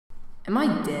Am I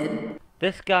dead?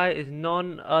 This guy is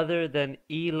none other than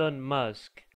Elon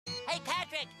Musk. Hey,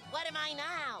 Patrick, what am I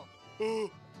now?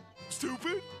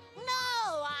 Stupid?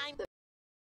 No, I'm...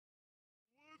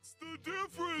 What's the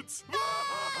difference?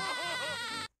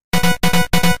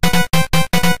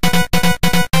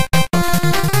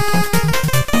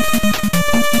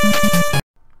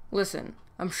 Listen,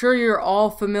 I'm sure you're all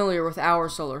familiar with our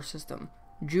solar system.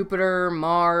 Jupiter,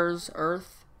 Mars,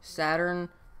 Earth, Saturn,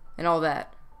 and all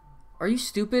that. Are you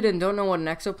stupid and don't know what an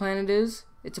exoplanet is?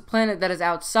 It's a planet that is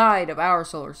outside of our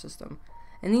solar system.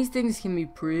 And these things can be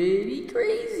pretty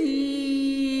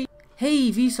crazy. Hey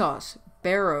Vsauce,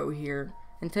 Barrow here.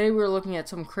 And today we're looking at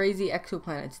some crazy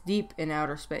exoplanets deep in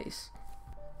outer space.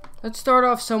 Let's start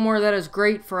off somewhere that is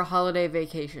great for a holiday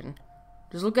vacation.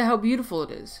 Just look at how beautiful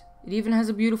it is. It even has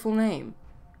a beautiful name.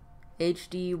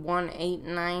 HD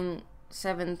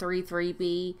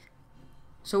 189733b.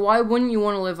 So why wouldn't you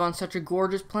want to live on such a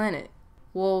gorgeous planet?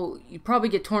 Well, you'd probably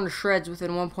get torn to shreds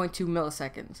within 1.2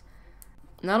 milliseconds.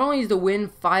 Not only is the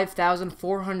wind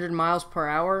 5,400 miles per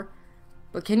hour,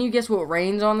 but can you guess what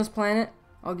rains on this planet?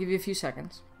 I'll give you a few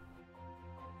seconds.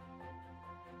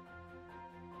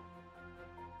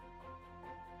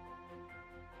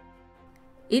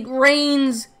 It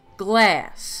rains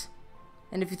glass.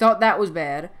 And if you thought that was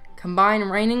bad, combine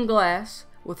raining glass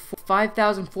with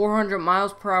 5,400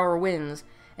 miles per hour winds,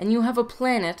 and you have a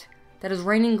planet that is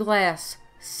raining glass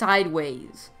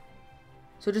sideways.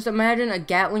 So just imagine a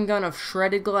Gatling gun of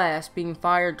shredded glass being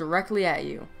fired directly at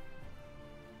you.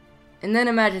 And then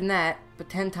imagine that, but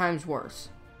 10 times worse.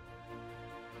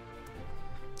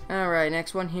 Alright,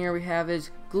 next one here we have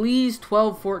is Gliese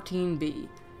 1214b.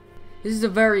 This is a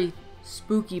very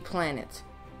spooky planet.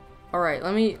 Alright,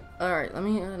 let me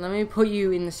put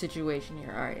you in the situation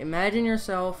here. Alright, imagine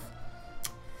yourself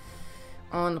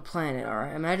on the planet.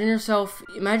 Alright,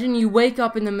 imagine you wake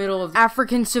up in the middle of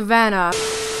African savanna.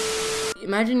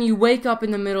 Imagine you wake up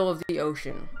in the middle of the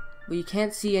ocean, but you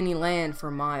can't see any land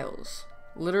for miles.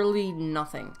 Literally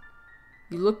nothing.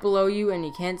 You look below you and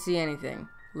you can't see anything.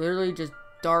 Literally just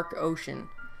dark ocean.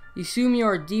 You assume you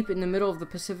are deep in the middle of the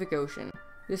Pacific Ocean.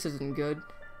 This isn't good.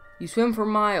 You swim for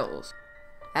miles.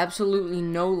 Absolutely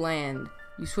no land.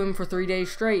 You swim for 3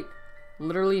 days straight.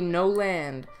 Literally no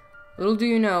land. Little do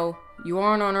you know, you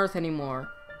aren't on Earth anymore.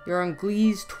 You're on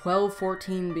Gliese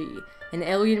 1214b, an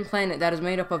alien planet that is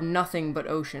made up of nothing but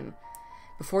ocean.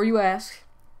 Before you ask,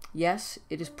 yes,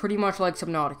 it is pretty much like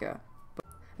Subnautica. But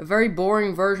a very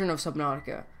boring version of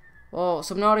Subnautica. Well,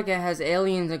 Subnautica has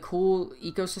aliens and cool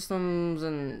ecosystems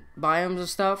and biomes and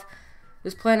stuff.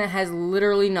 This planet has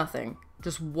literally nothing.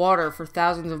 Just water for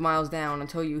thousands of miles down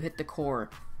until you hit the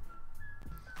core.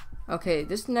 Okay,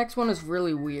 this next one is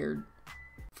really weird.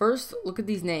 First, look at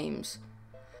these names.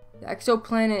 The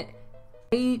exoplanet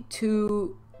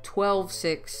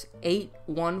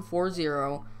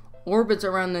A21268140 orbits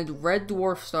around the red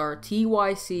dwarf star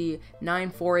TYC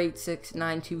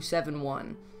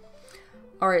 94869271.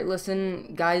 Alright,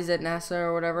 listen, guys at NASA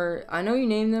or whatever, I know you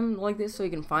named them like this so you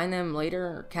can find them later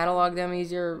or catalog them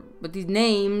easier, but these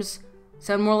names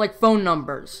sound more like phone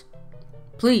numbers.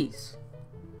 Please.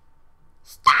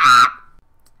 Stop!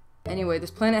 Anyway, this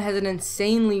planet has an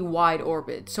insanely wide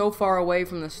orbit, so far away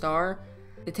from the star,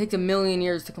 it takes 1,000,000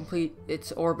 years to complete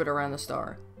its orbit around the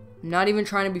star. I'm not even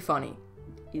trying to be funny.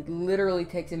 It literally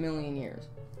takes 1,000,000 years.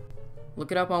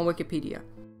 Look it up on Wikipedia.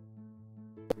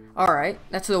 Alright,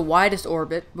 that's the widest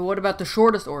orbit, but what about the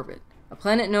shortest orbit? A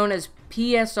planet known as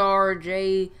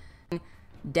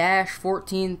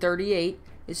PSRJ-1438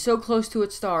 is so close to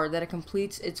its star that it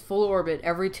completes its full orbit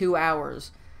every 2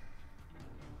 hours.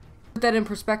 To put that in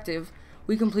perspective,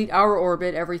 we complete our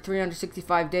orbit every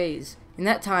 365 days. In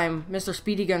that time, Mr.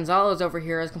 Speedy Gonzalez over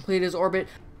here has completed his orbit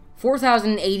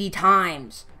 4,080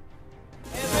 times.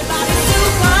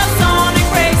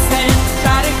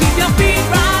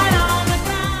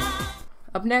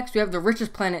 Up next, we have the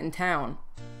richest planet in town.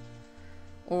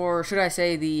 Or should I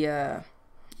say the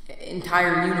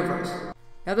entire universe.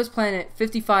 Now this planet,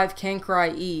 55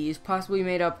 Cancri E, is possibly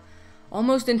made up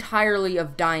almost entirely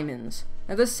of diamonds.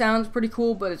 Now this sounds pretty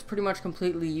cool, but it's pretty much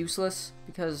completely useless,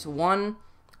 because 1,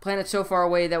 the planet's so far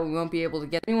away that we won't be able to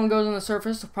get. If anyone goes on the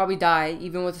surface, they'll probably die,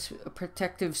 even with a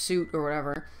protective suit or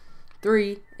whatever.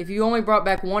 3, if you only brought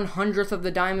back 1/100th of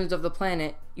the diamonds of the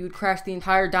planet, you would crash the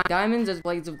entire diamonds as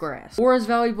blades of grass. Or as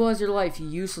valuable as your life, you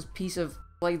useless piece of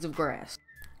blades of grass.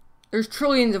 There's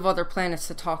trillions of other planets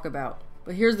to talk about,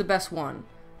 but here's the best one.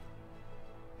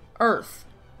 Earth.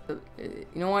 You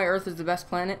know why Earth is the best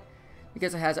planet?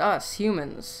 Because it has us,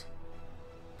 humans.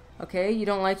 Okay, you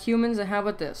don't like humans, then how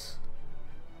about this?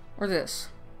 Or this?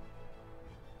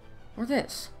 Or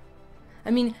this?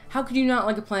 I mean, how could you not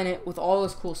like a planet with all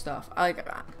this cool stuff? I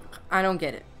don't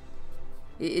get it.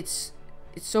 It's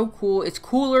so cool. It's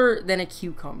cooler than a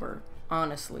cucumber,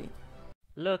 honestly.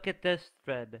 Look at this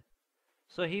thread.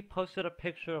 So he posted a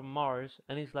picture of Mars,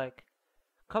 and he's like,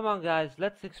 "Come on guys,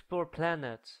 let's explore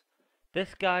planets."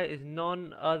 This guy is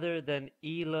none other than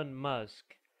Elon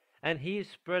Musk, and he's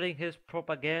spreading his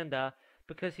propaganda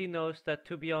because he knows that,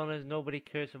 to be honest, nobody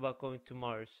cares about going to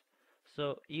Mars.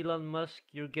 So Elon Musk,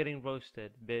 you're getting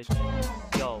roasted, bitch.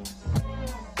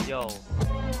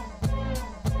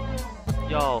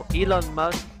 Yo, Elon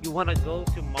Musk, you wanna go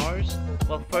to Mars?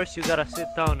 Well, first you gotta sit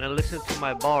down and listen to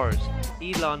my bars.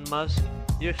 Elon Musk,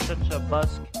 you're such a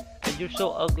busk, and you're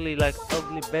so ugly like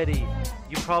Ugly Betty.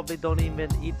 You probably don't even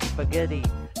eat spaghetti,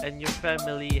 and your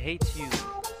family hates you,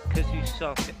 cause you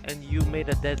suck, and you made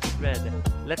a dead thread.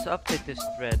 Let's update this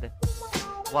thread.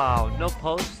 Wow, no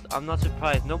post? I'm not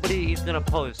surprised. Nobody is gonna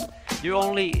post. You're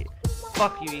only...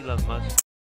 Fuck you, Elon Musk.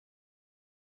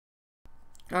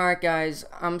 Alright guys,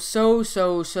 I'm so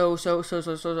sorry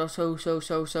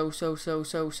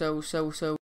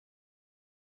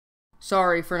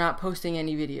for not posting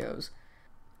any videos.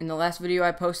 In the last video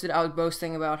I posted, I was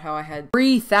boasting about how I had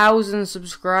 3,000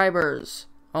 subscribers.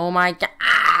 Oh my god.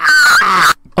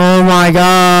 Oh my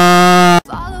god.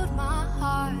 Followed my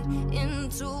heart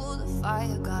into the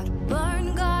fire, got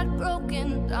burned, got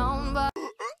broken down by...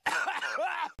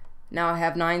 Now I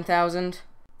have 9,000.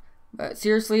 But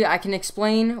seriously, I can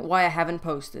explain why I haven't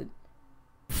posted.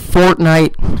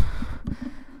 Fortnite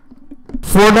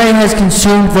has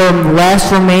consumed the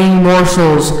last remaining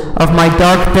morsels of my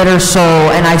dark, bitter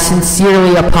soul, and I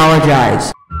sincerely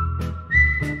apologize.